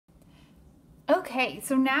Okay,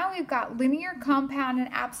 so now we've got linear, compound, and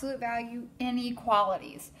absolute value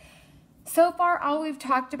inequalities. So far, all we've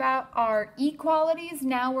talked about are equalities.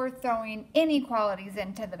 Now we're throwing inequalities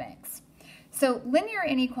into the mix. So linear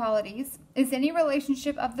inequalities is any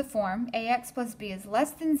relationship of the form ax plus b is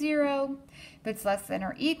less than 0, if it's less than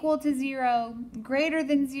or equal to 0, greater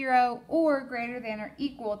than 0, or greater than or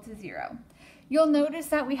equal to 0. You'll notice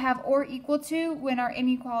that we have or equal to when our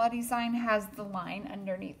inequality sign has the line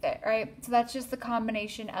underneath it, right? So that's just the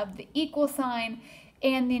combination of the equal sign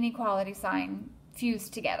and the inequality sign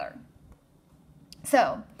fused together.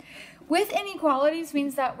 So with inequalities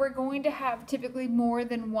means that we're going to have typically more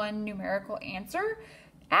than one numerical answer.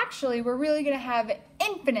 Actually, we're really going to have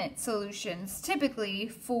infinite solutions typically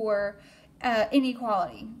for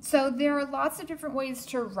inequality. So there are lots of different ways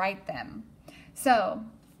to write them. So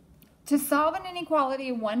to solve an inequality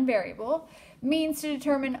in one variable means to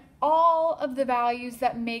determine all of the values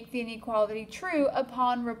that make the inequality true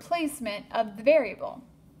upon replacement of the variable.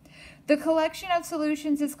 The collection of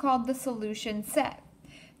solutions is called the solution set.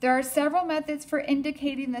 There are several methods for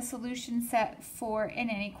indicating the solution set for an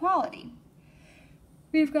inequality.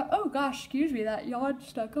 We've got, oh gosh, excuse me, that yawn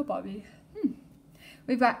stuck up on me.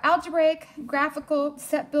 We've got algebraic, graphical,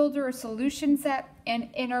 set builder or solution set, and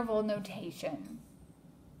interval notation.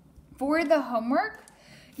 For the homework,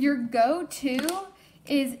 your go-to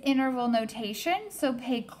is interval notation, so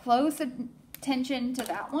pay close attention to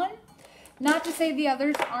that one. Not to say the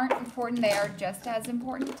others aren't important, they are just as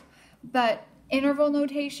important, but interval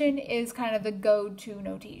notation is kind of the go-to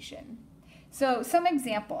notation. So some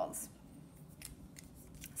examples.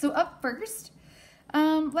 So up first,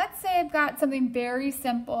 let's say I've got something very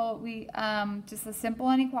simple, just the simple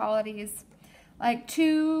inequalities, like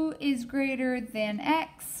 2 is greater than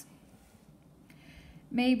x.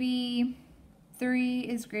 Maybe 3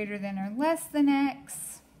 is greater than or less than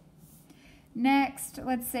x. Next,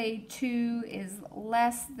 let's say 2 is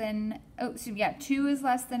less than, 2 is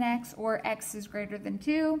less than x, or x is greater than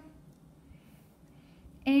 2.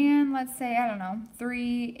 And let's say,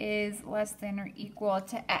 3 is less than or equal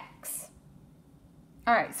to x.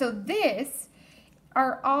 All right, so this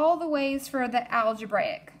are all the ways for the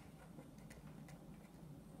algebraic.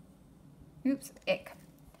 Ick.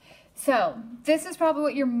 So this is probably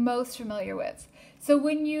what you're most familiar with. So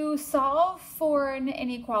when you solve for an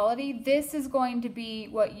inequality, this is going to be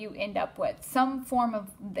what you end up with. Some form of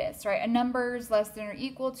this, right? A number is less than or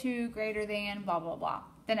equal to, greater than, blah, blah, blah,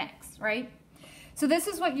 than x, right? So this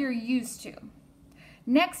is what you're used to.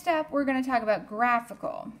 Next up, we're going to talk about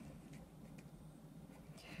graphical.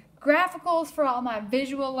 Graphical is for all my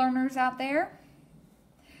visual learners out there.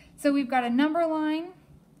 So we've got a number line.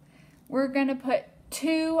 We're going to put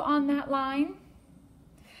 2 on that line.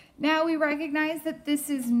 Now we recognize that this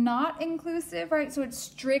is not inclusive, right? So it's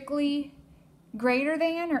strictly greater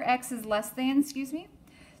than, or x is less than, excuse me.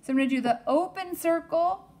 So I'm going to do the open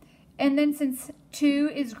circle, and then since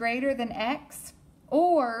 2 is greater than x,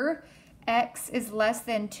 or x is less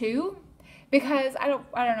than 2, because I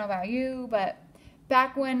don't know about you, but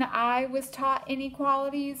back when I was taught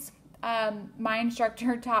inequalities, my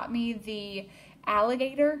instructor taught me the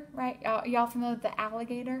alligator, right? Y'all familiar with the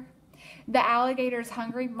alligator? The alligator's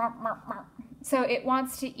hungry, so it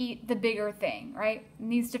wants to eat the bigger thing, right? It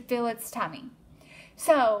needs to fill its tummy.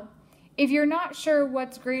 So if you're not sure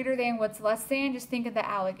what's greater than, what's less than, just think of the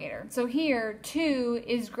alligator. So here, 2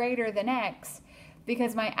 is greater than x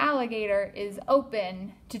because my alligator is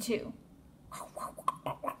open to 2.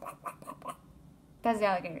 That's the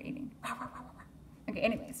alligator eating. Okay,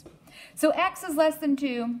 anyways. So x is less than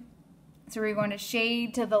 2. So we're going to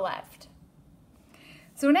shade to the left.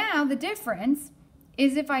 So now the difference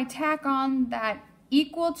is if I tack on that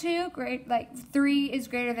equal to, like 3 is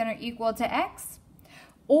greater than or equal to x,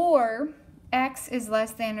 or x is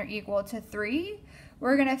less than or equal to 3,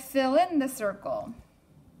 we're going to fill in the circle.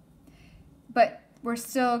 But we're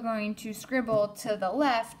still going to scribble to the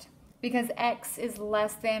left because x is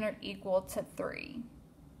less than or equal to 3.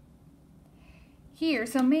 Here,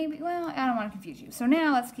 so maybe, well, I don't want to confuse you. So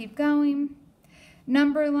now let's keep going.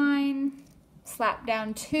 Number line, slap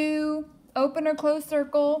down 2, open or close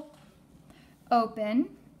circle, open.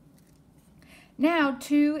 Now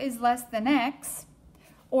 2 is less than x,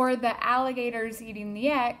 or the alligator's eating the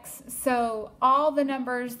x, so all the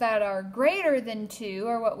numbers that are greater than 2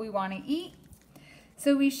 are what we want to eat.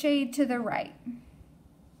 So we shade to the right.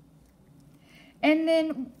 And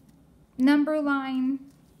then number line,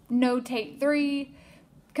 notate 3.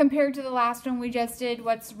 Compared to the last one we just did,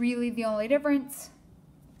 what's really the only difference?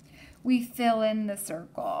 We fill in the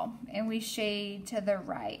circle and we shade to the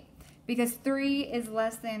right because 3 is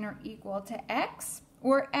less than or equal to x,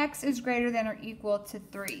 or x is greater than or equal to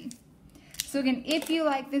 3. So again, if you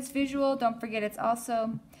like this visual, don't forget it's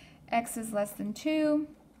also x is less than 2,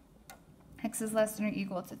 x is less than or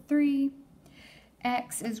equal to 3,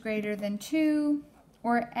 x is greater than 2,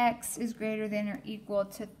 or x is greater than or equal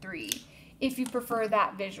to 3, if you prefer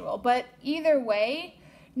that visual. But either way,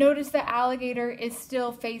 notice the alligator is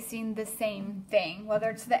still facing the same thing, whether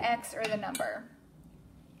it's the x or the number.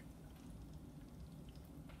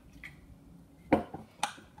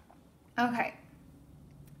 Okay,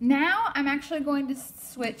 now I'm actually going to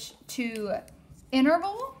switch to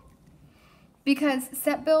interval, because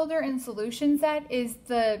set builder and solution set is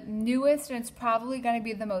the newest and it's probably going to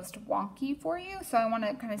be the most wonky for you. So I want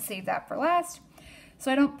to kind of save that for last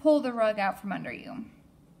so I don't pull the rug out from under you.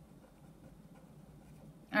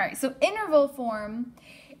 All right, so interval form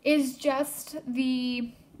is just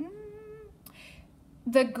the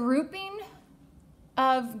grouping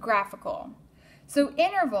of graphical. So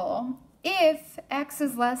interval, if x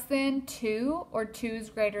is less than 2 or 2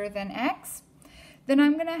 is greater than x, then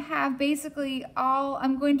I'm going to have basically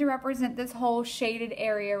I'm going to represent this whole shaded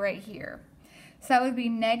area right here. So that would be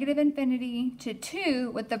negative infinity to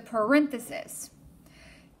 2 with the parenthesis.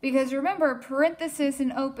 Because remember, parenthesis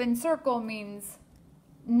in open circle means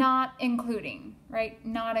not including, right?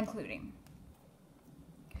 Not including.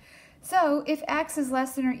 So if x is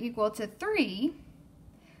less than or equal to 3,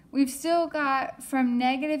 we've still got from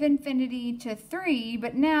negative infinity to 3,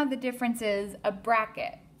 but now the difference is a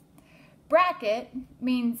bracket. Bracket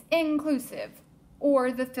means inclusive,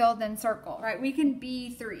 or the filled in circle, right? We can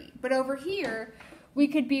be 3, but over here we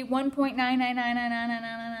could be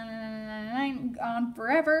 1.999999999 on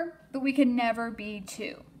forever, but we can never be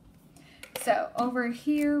 2. So over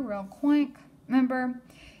here, real quick, remember,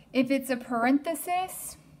 if it's a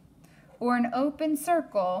parenthesis or an open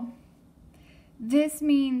circle, this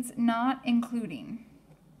means not including.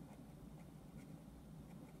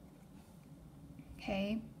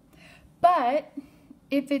 Okay. But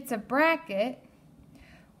if it's a bracket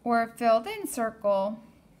or a filled in circle,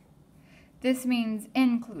 this means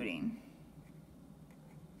including.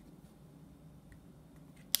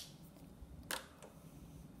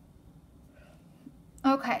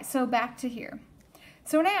 Okay, so back to here.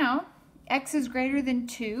 So now, x is greater than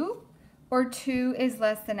 2 or 2 is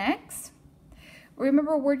less than x.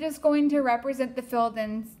 Remember, we're just going to represent the filled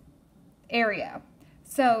in area.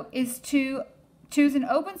 So is 2 is an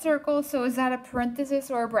open circle, so is that a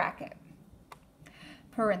parenthesis or a bracket?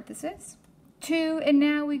 Parenthesis. 2, and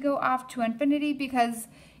now we go off to infinity because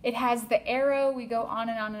it has the arrow. We go on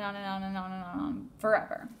and on and on and on and on and on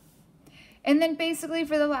forever. And then basically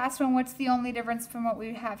for the last one, what's the only difference from what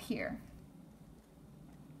we have here?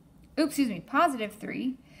 Oops, excuse me, positive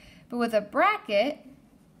 3, but with a bracket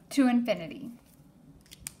to infinity.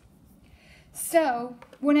 So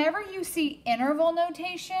whenever you see interval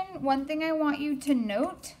notation, one thing I want you to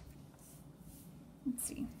note, let's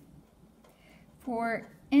see, for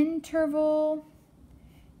interval,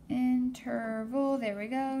 there we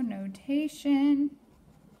go, notation.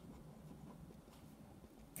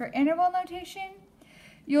 For interval notation,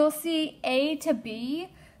 you'll see A to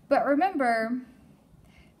B, but remember,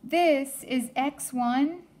 this is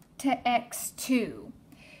x1 to x2,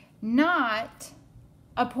 not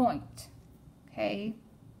a point. Okay,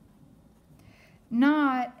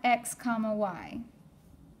 not x comma y.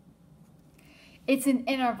 It's an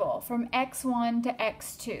interval from x1 to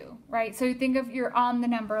x2, right? So you think of you're on the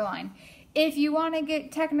number line. If you want to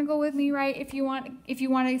get technical with me, right? If you want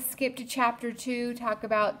to skip to chapter 2, talk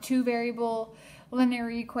about 2 variable linear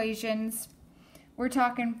equations, we're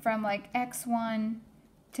talking from like x1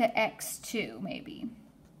 to x2 maybe.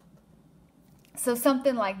 So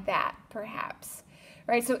something like that, perhaps.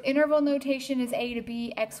 Right, so interval notation is A to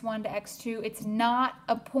B, x1 to x2. It's not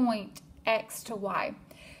a point x to y.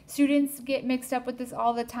 Students get mixed up with this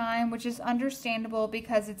all the time, which is understandable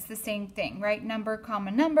because it's the same thing, right? Number,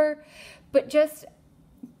 comma, number. But just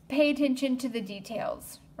pay attention to the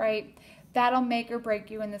details, right? That'll make or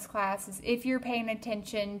break you in this class is if you're paying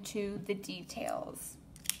attention to the details.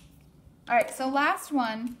 All right, so last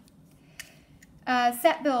one,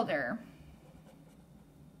 set builder.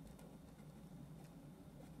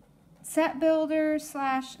 Set builder /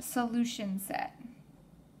 solution set.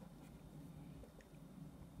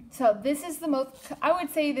 So this is the most, I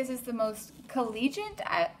would say this is the most collegiate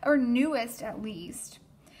or newest at least.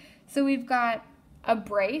 So we've got a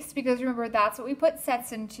brace, because remember that's what we put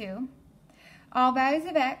sets into. All values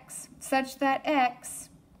of x such that x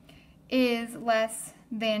is less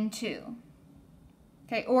than 2.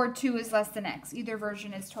 Okay, or 2 is less than x. Either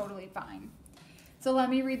version is totally fine. So let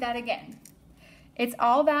me read that again. It's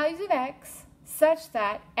all values of x such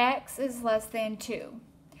that x is less than 2.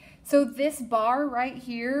 So this bar right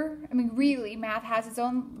here, I mean, really, math has its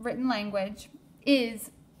own written language, is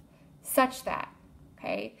such that,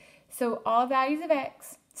 okay? So all values of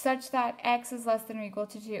x such that x is less than or equal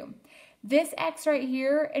to 2. This x right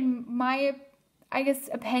here, in my, I guess,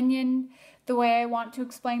 opinion, the way I want to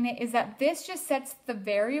explain it is that this just sets the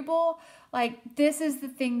variable, like this is the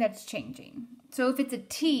thing that's changing. So if it's a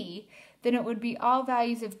t, then it would be all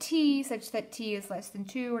values of t such that t is less than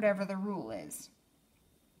 2, whatever the rule is.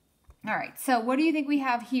 All right, so what do you think we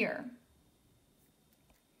have here?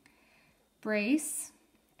 Brace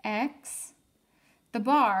x, the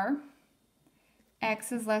bar,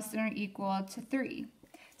 x is less than or equal to 3.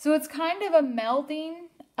 So it's kind of a melding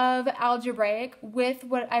of algebraic with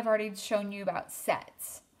what I've already shown you about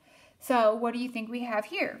sets. So what do you think we have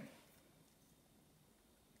here?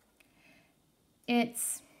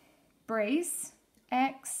 It's brace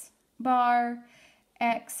x bar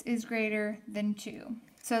x is greater than 2.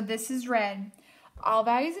 So this is red. All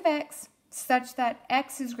values of x such that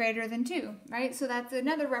x is greater than 2, right? So that's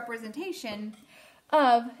another representation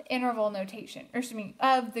of interval notation, or excuse me,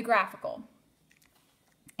 of the graphical.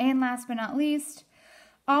 And last but not least,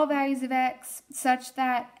 all values of x such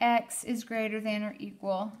that x is greater than or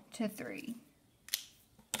equal to 3.